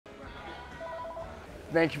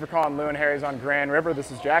Thank you for calling Lou and Harry's on Grand River.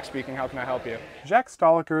 This is Jack speaking. How can I help you? Jack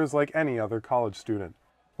Stoliker is like any other college student.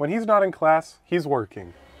 When he's not in class, he's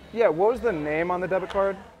working. Yeah, what was the name on the debit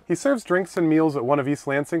card? He serves drinks and meals at one of East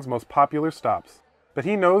Lansing's most popular stops. But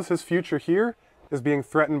he knows his future here is being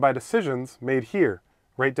threatened by decisions made here,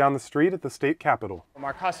 right down the street at the state capitol.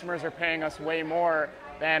 Our customers are paying us way more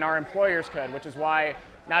than our employers could, which is why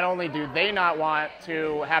not only do they not want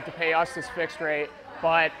to have to pay us this fixed rate,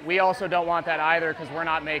 but we also don't want that either because we're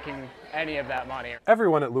not making any of that money.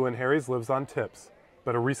 Everyone at Lou and Harry's lives on tips,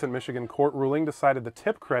 but a recent Michigan court ruling decided the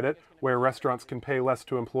tip credit, where restaurants can pay less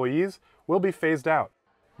to employees, will be phased out.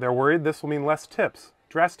 They're worried this will mean less tips,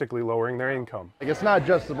 drastically lowering their income. It's not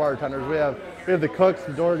just the bartenders. We have the cooks,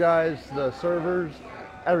 the door guys, the servers,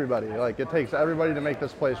 everybody. It takes everybody to make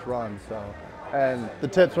this place run. And the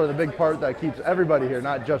tips are the big part that keeps everybody here,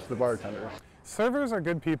 not just the bartenders. Servers are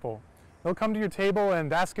good people. They'll come to your table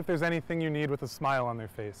and ask if there's anything you need with a smile on their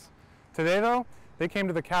face. Today, though, they came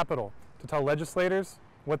to the Capitol to tell legislators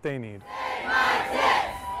what they need. Save my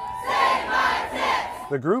tips! Save my tips!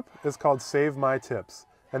 The group is called Save My Tips,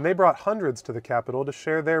 and they brought hundreds to the Capitol to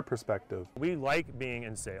share their perspective. We like being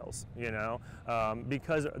in sales,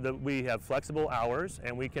 because we have flexible hours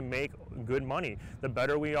and we can make good money. The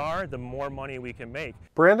better we are, the more money we can make.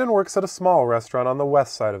 Brandon works at a small restaurant on the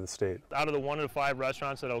west side of the state. Out of the 1 to 5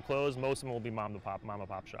 restaurants that will close, most of them will be mom and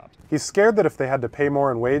pop shops. He's scared that if they had to pay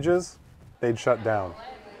more in wages, they'd shut down.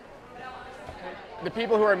 The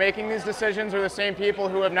people who are making these decisions are the same people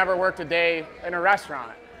who have never worked a day in a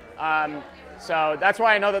restaurant. So that's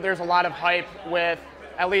why I know that there's a lot of hype with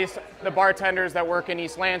at least the bartenders that work in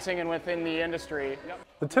East Lansing and within the industry.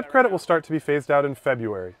 The tip credit will start to be phased out in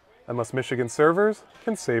February, unless Michigan servers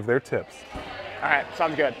can save their tips. All right,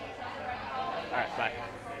 sounds good. All right, bye.